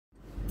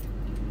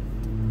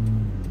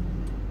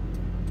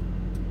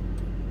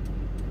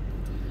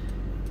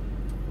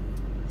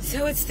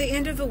So it's the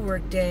end of the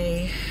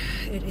workday.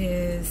 It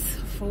is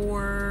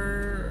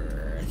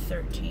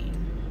 4:13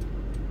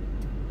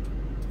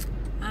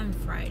 on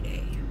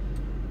Friday.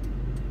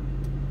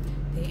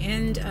 The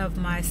end of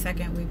my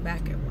second week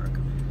back at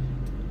work.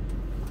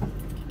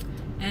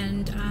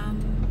 And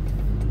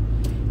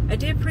I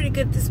did pretty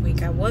good this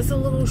week. I was a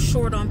little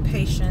short on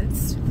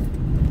patience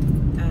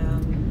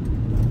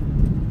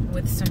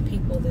with some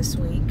people this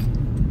week.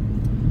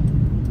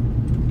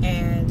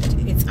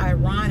 And it's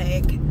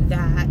ironic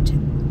that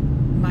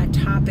my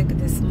topic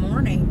this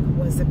morning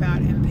was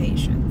about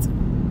impatience.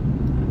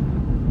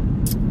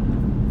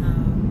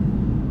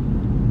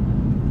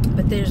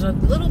 But there's a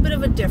little bit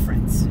of a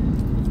difference.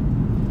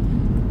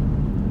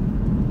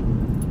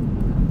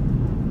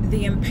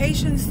 The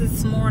impatience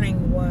this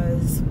morning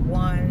was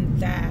one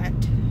that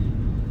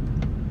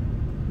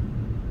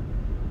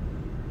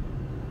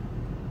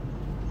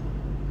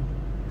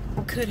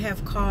could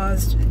have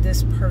caused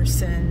this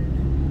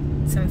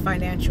person some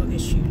financial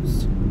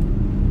issues.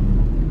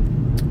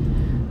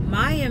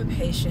 My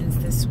impatience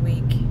this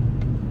week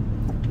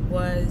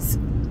was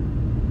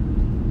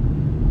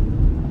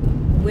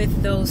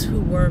with those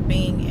who were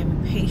being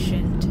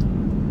impatient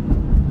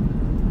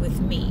with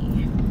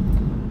me.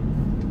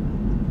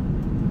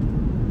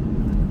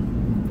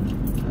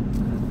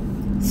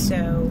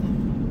 So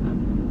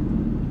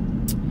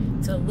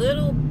it's a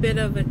little bit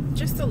of a,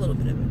 just a little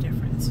bit of a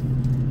difference.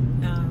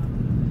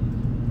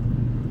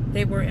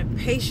 They were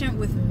impatient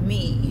with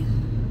me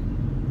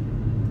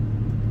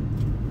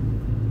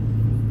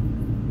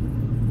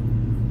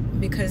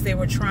because they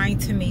were trying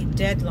to meet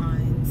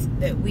deadlines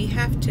that we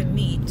have to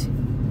meet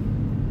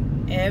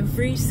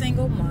every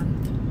single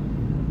month.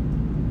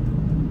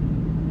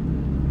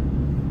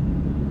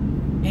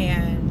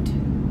 And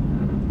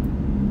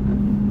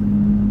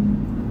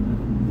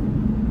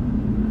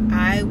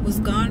I was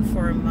gone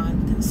for a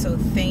month, so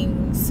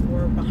things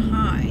were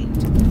behind.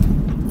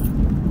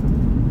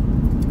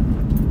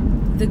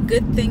 The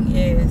good thing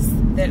is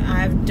that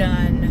I've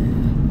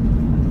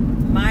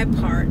done my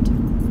part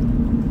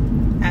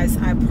as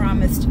I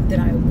promised that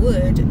I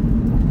would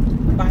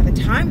by the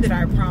time that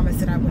I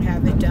promised that I would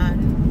have it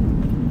done,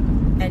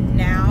 and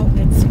now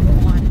it's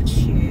on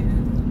to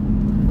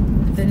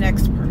the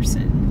next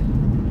person.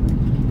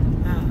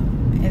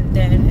 And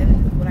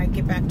then when I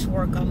get back to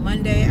work on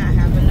Monday, I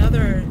have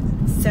another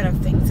set of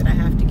things that I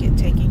have to get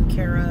taken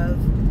care of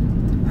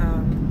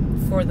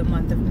for the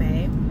month of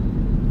May,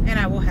 and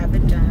I will have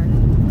it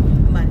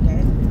done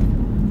Monday.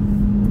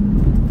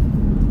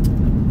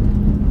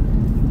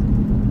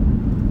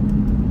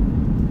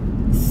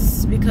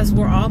 Because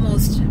we're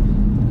almost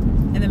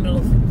in the middle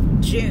of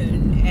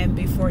June, and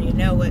before you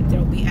know it,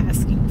 they'll be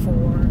asking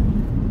for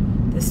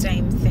the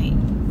same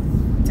thing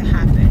to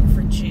happen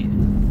for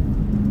June.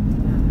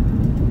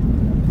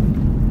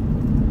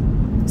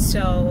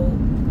 So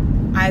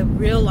I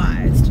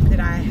realized that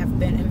I have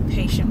been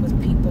impatient with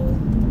people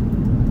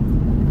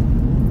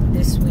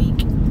this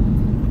week.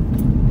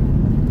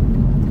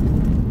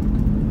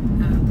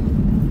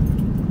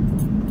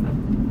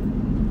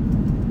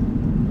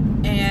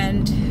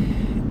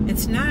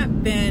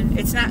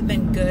 It's not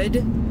been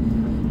good.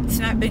 It's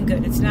not been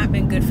good. It's not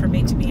been good for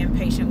me to be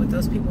impatient with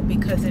those people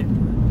because it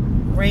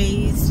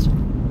raised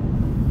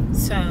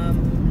some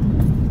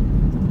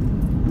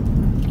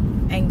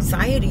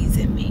anxieties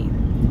in me,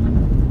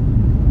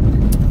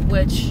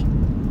 which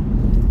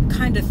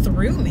kind of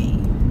threw me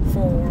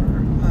for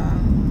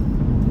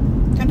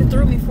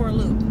a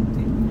loop.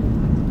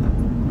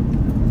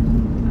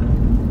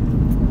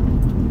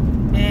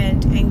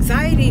 And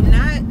anxiety,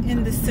 not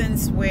in the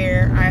sense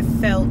where I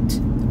felt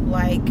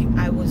like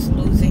I was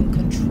losing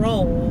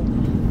control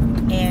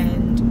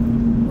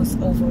and was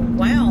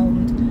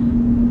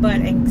overwhelmed,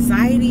 but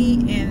anxiety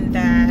in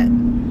that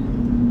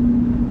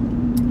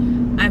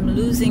I'm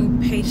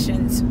losing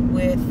patience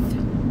with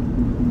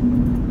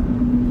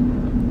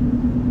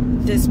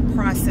this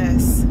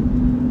process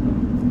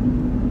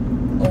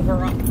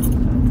overall.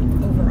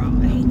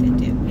 I hate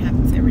that it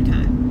happens every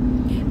time.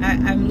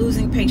 I'm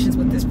losing patience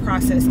with this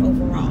process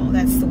overall.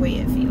 That's the way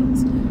it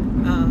feels.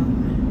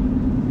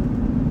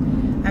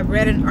 I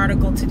read an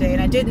article today,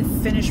 and I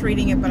didn't finish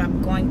reading it, but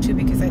I'm going to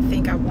because I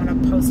think I want to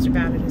post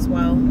about it as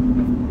well.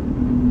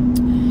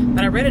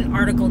 But I read an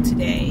article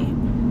today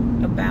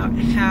about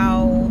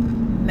how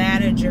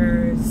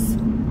managers,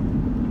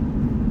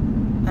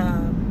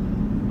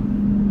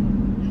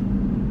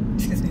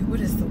 excuse me,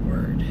 what is the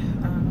word?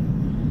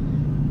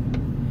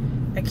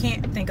 I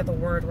can't think of the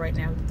word right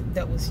now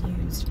that was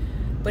used,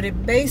 but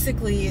it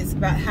basically is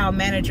about how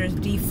managers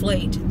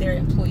deflate their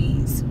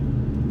employees.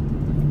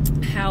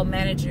 How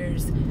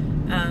managers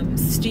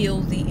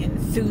steal the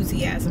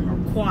enthusiasm or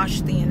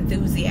quash the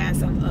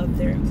enthusiasm of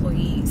their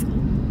employees.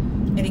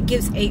 And it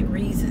gives 8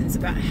 reasons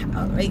about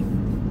how, 8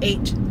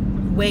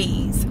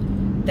 ways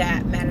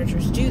that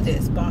managers do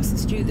this,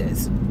 bosses do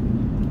this.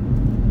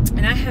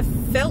 And I have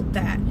felt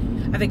that.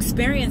 I've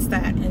experienced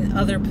that in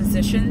other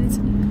positions,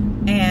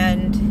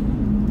 and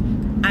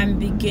I'm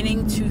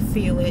beginning to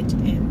feel it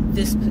in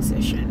this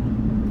position.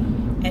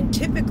 And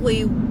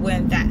typically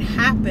when that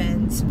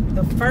happens,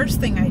 the first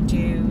thing I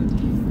do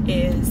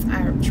is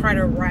I try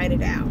to write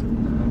it out.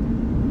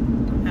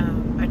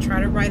 I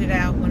try to write it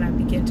out when I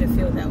begin to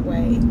feel that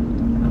way,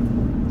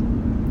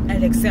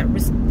 and accept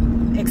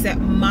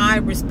my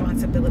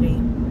responsibility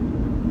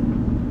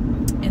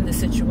in the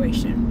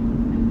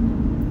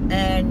situation.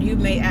 And you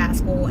may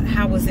ask, well,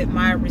 how is it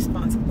my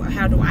responsibility?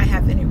 How do I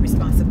have any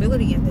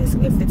responsibility in this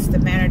if it's the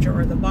manager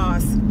or the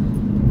boss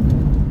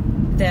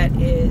that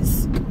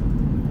is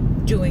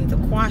doing the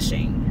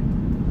quashing?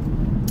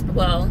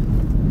 Well,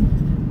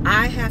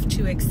 I have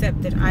to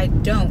accept that I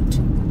don't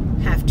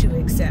have to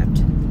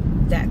accept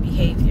that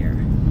behavior.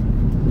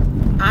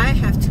 I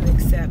have to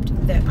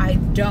accept that I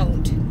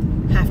don't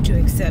have to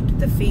accept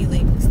the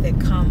feelings that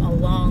come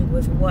along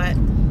with what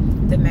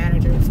the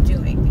manager is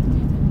doing.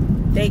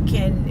 They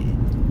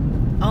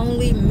can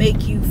only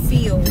make you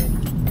feel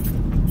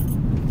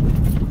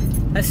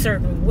a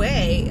certain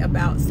way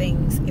about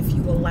things if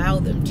you allow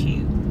them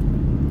to.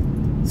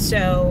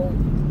 So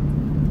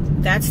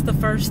that's the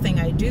first thing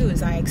I do,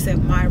 is I accept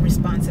my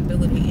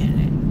responsibility in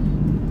it.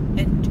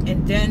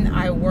 And then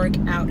I work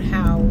out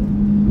how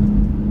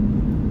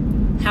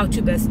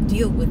to best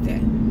deal with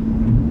it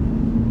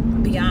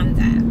beyond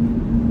that.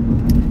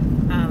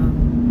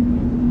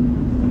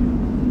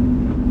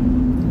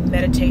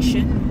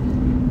 Meditation,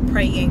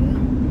 praying,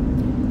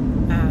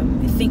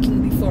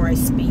 thinking before I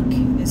speak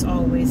is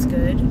always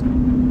good.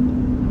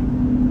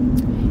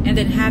 And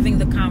then having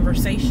the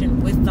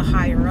conversation with the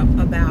higher up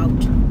about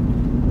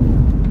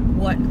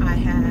what I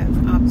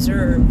have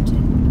observed,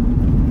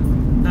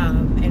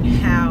 and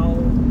how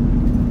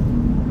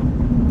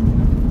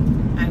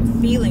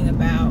I'm feeling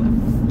about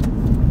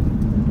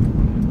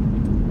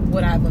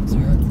what I've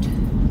observed.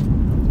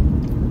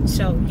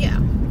 So yeah.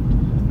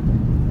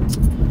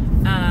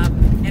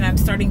 And I'm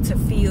starting to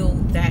feel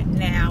that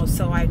now,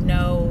 so I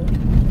know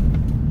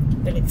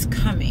that it's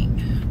coming.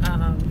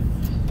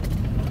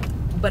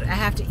 But I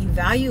have to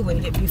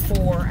evaluate it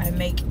before I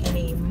make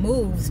any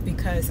moves,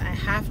 because I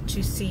have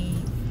to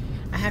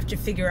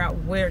figure out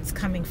where it's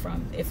coming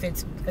from. If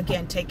it's,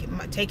 again,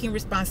 taking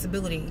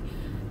responsibility,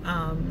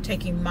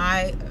 taking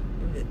my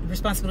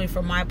responsibility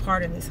for my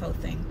part in this whole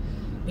thing,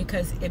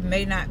 because it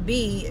may not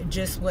be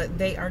just what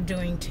they are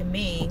doing to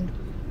me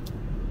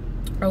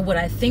or what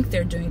I think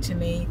they're doing to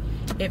me.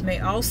 It may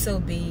also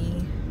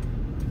be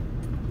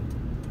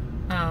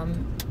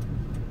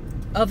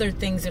other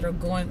things that are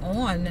going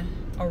on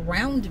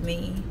around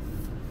me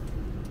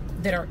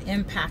that are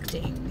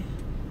impacting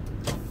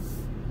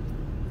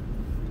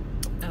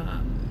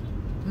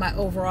my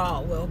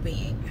overall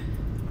well-being,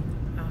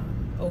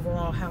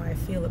 overall how I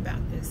feel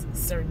about this,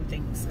 certain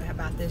things,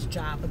 about this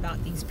job,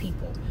 about these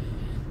people.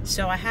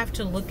 So I have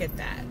to look at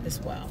that as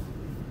well.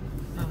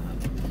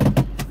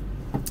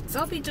 So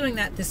I'll be doing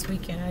that this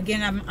weekend.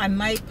 Again, I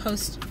might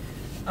post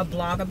a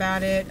blog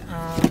about it.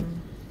 I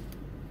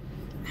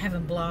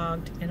haven't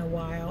blogged in a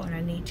while, and I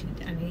need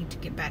to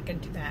get back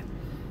into that.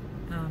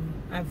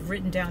 I've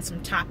written down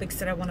some topics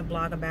that I want to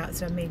blog about,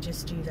 so I may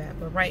just do that.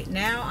 But right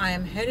now, I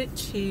am headed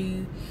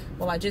to,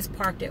 well, I just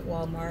parked at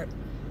Walmart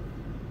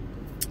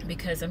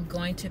because I'm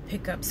going to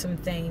pick up some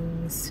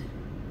things.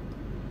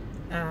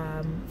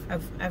 I'm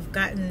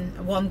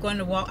going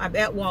to I'm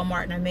at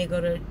Walmart, and I may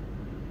go to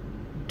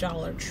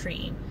Dollar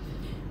Tree,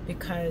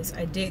 because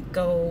I did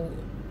go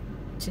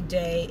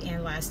today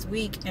and last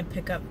week and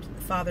pick up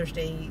Father's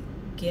Day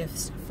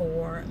gifts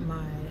for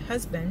my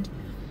husband,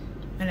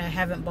 and I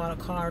haven't bought a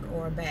card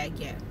or a bag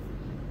yet.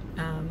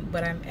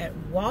 But I'm at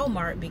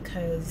Walmart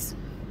because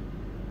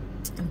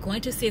I'm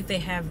going to see if they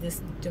have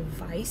this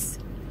device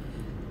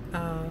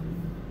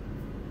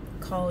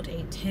called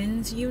a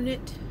TENS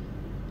unit.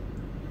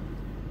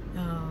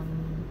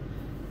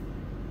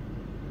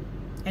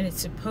 And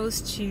it's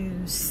supposed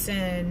to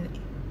send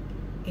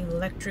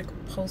electric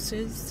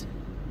pulses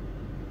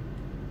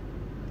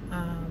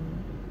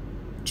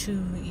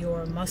to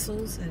your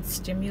muscles and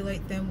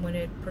stimulate them when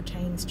it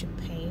pertains to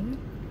pain.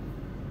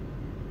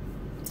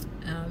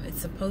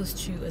 It's supposed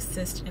to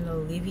assist in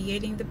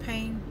alleviating the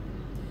pain.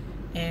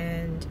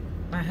 And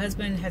my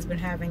husband has been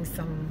having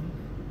some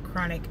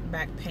chronic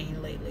back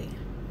pain lately.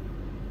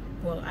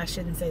 Well, I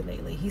shouldn't say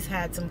lately. He's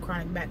had some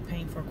chronic back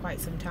pain for quite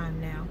some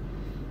time now.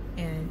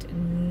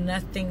 And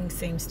nothing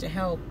seems to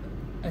help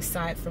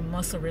aside from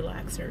muscle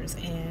relaxers.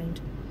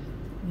 And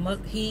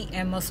he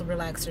and muscle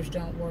relaxers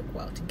don't work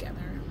well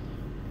together.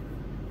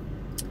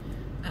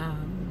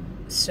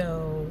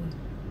 So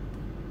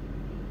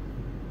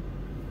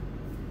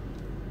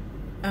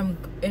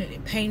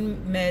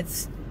pain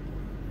meds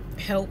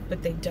help,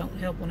 but they don't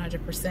help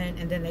 100%,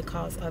 and then they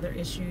cause other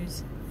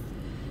issues.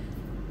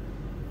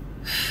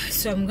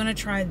 So I'm gonna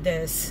try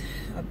this.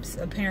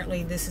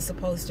 Apparently this is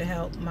supposed to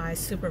help my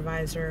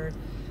supervisor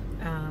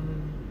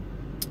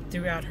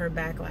throughout her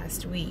back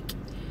last week,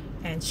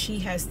 and she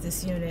has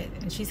this unit,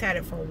 and she's had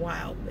it for a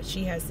while, but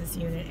she has this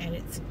unit, and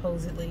it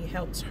supposedly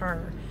helps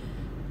her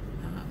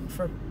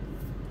for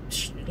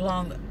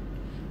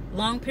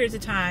long periods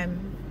of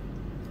time.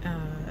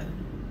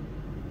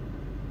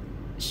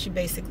 she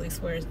basically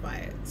swears by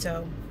it.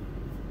 So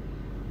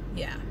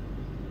yeah,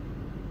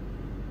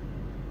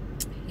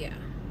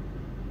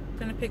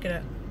 I'm gonna pick it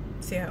up,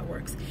 see how it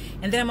works.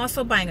 And then I'm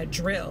also buying a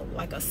drill,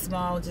 like a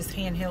small, just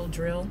handheld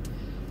drill,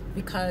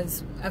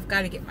 because I've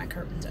got to get my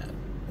curtains up.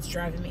 It's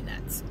driving me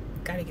nuts.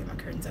 Got to get my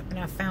curtains up. And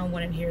I found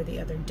one in here the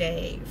other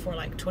day for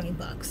like 20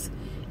 bucks,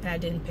 and I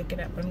didn't pick it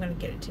up, but I'm gonna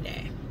get it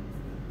today.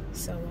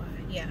 So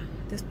yeah,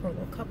 this poor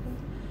little couple,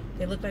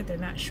 they look like they're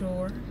not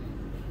sure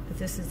if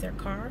this is their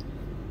car.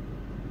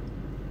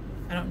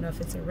 I don't know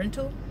if it's a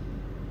rental,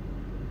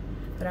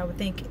 but I would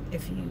think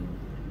if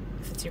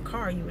it's your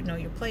car, you would know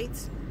your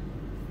plates.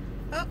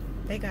 Oh,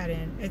 they got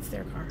in. It's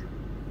their car.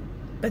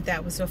 But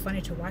that was so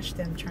funny to watch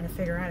them trying to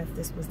figure out if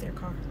this was their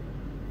car.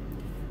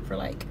 For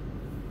like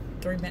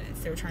 3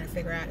 minutes, they were trying to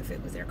figure out if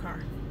it was their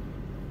car.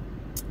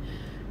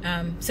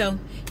 So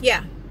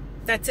yeah,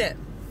 that's it.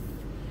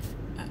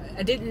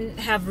 I didn't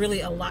have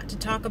really a lot to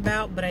talk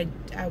about, but I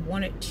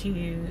wanted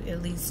to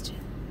at least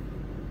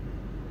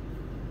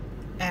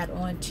add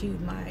on to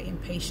my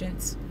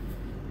impatience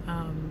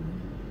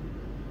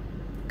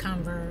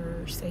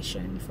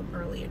conversation from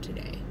earlier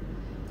today,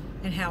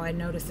 and how I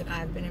noticed that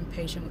I've been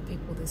impatient with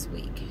people this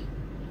week.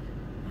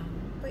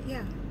 But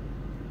yeah,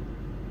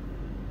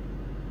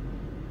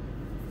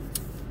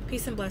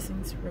 peace and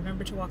blessings.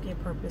 Remember to walk in your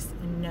purpose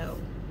and know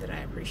that I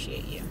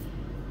appreciate you.